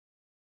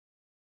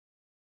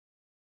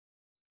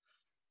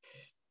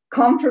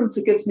Conference,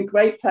 it gives me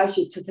great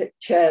pleasure to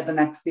chair the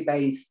next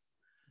debate.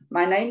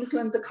 My name is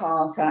Linda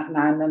Carter and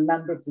I'm a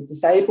member of the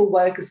Disabled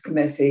Workers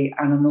Committee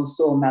and an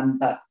Ulster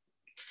member.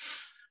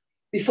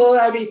 Before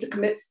I read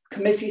the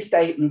committee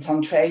statement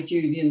on trade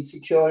unions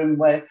securing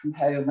work from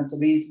home as a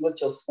reasonable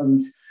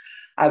adjustment,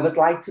 I would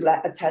like to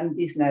let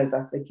attendees know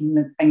that they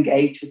can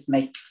engage with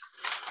me.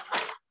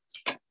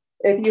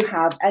 If you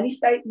have any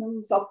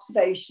statements,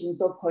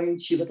 observations or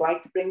points you would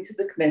like to bring to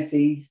the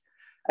committee's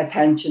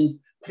attention,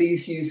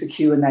 please use the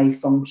Q&A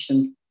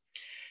function.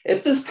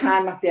 If there's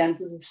time at the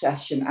end of the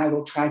session, I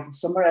will try to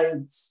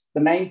summarise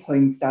the main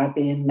points that are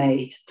being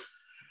made.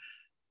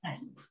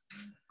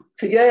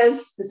 For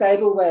years,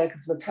 disabled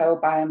workers were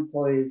told by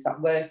employers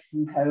that work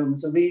from home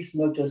as a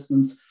reasonable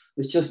adjustment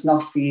was just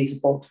not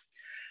feasible.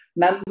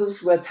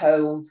 Members were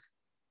told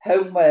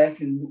home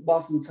working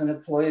wasn't an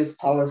employer's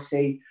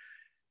policy.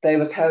 They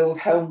were told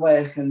home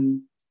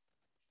working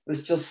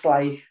was just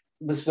like,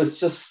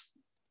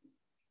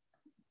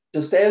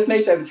 just bear with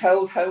me, they were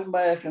told home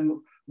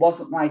working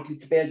wasn't likely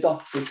to be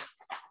adopted.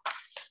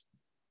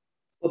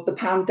 But the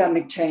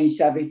pandemic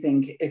changed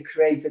everything. It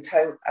created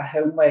a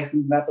home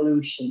working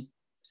revolution.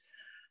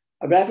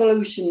 A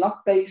revolution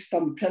not based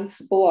on the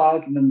principal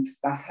argument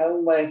that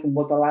home working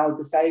would allow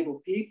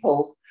disabled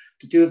people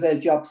to do their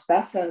jobs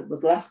better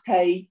with less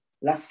pay,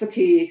 less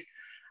fatigue,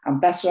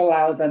 and better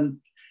allow them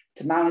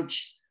to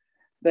manage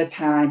their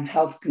time,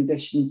 health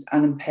conditions,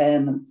 and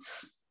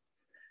impairments.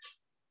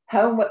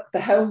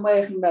 The home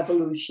working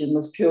revolution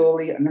was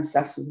purely a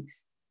necessity.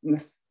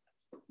 The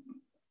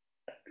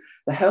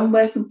home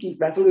working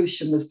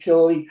revolution was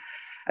purely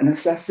a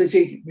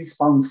necessity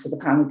response to the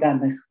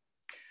pandemic.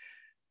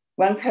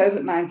 When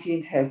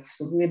COVID-19 hit,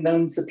 suddenly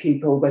millions of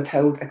people were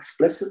told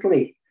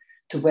explicitly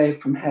to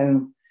work from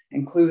home,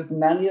 including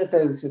many of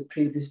those who had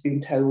previously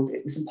been told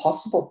it was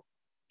impossible.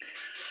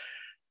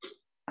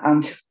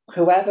 And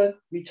whoever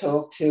we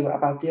talk to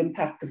about the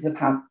impact of the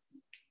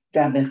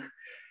pandemic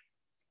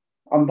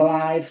on the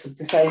lives of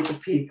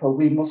disabled people,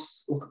 we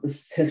must look at the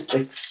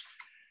statistics.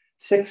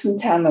 6 in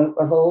 10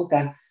 of all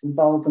deaths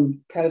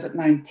involving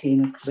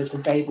COVID-19 were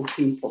disabled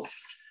people.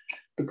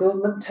 The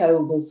government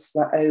told us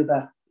that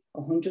over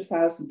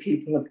 100,000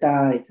 people have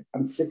died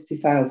and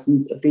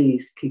 60,000 of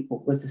these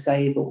people were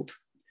disabled.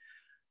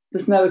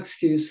 There's no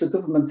excuse. The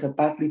government have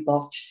badly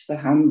botched the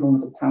handling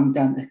of the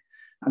pandemic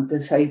and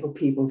disabled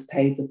people have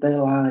paid with their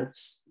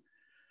lives.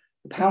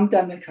 The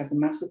pandemic has a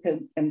massive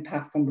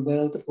impact on the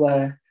world of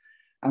work,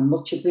 and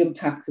much of the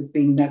impact has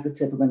been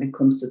negative when it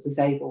comes to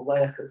disabled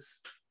workers.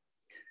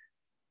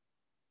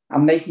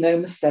 And make no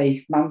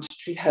mistake,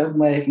 mandatory home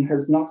working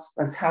has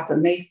had a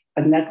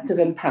negative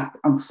impact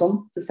on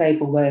some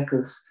disabled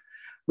workers.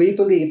 We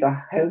believe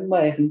that home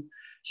working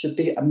should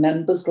be a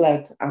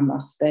members-led and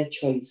that's their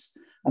choice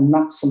and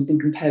not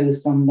something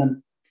imposed on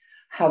them.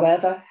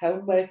 However,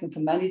 home working for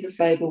many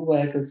disabled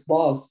workers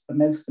was the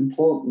most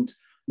important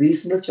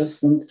reasonable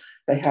adjustment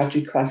they had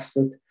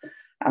requested,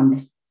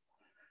 and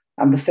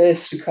the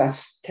first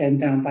request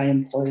turned down by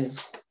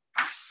employers.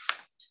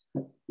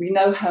 We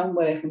know home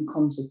working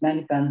comes with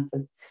many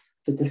benefits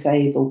for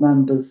disabled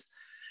members: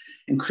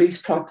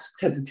 increased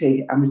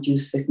productivity and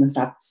reduced sickness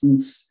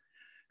absence.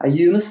 A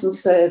unison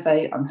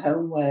survey on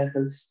home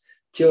workers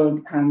during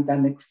the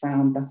pandemic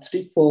found that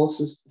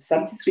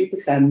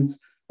 73% of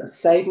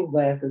disabled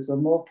workers were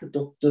more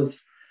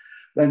productive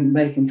when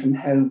working from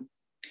home.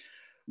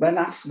 When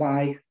asked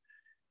why,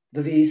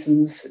 the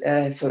reasons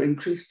for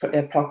increased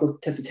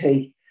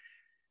productivity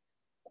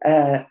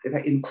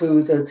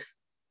included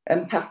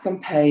impact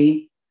on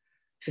pay,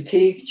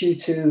 fatigue due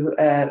to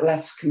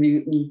less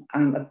commuting,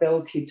 and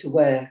ability to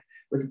work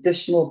with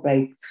additional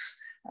breaks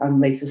and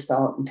later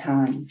starting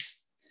times.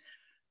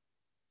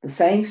 The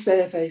same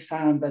survey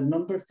found that a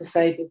number of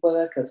disabled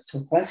workers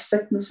took less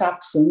sickness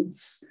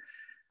absence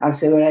as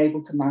they were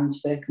able to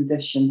manage their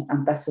condition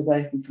and better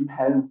working from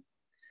home.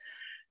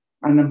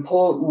 And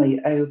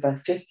importantly, over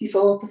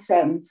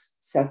 54%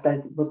 said they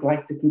would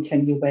like to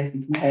continue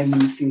working from home in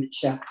the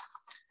future.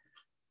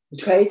 The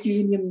trade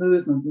union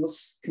movement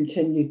must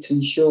continue to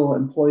ensure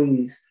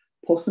employees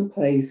put in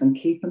place and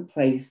keep in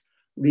place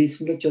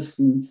reasonable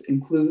adjustments,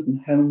 including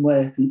home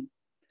working.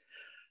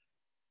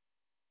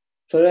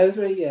 For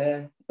over a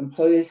year,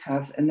 employers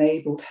have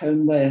enabled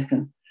home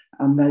working,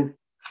 and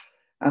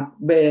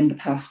where in the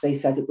past they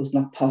said it was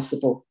not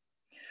possible.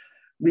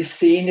 We've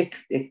seen it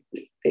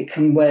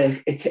can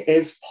work. It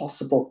is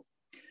possible.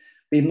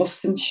 We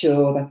must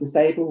ensure that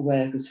disabled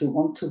workers who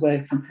want to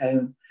work from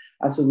home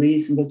as a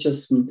reasonable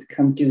adjustment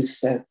can do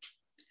so.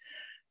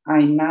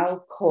 I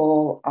now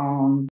call on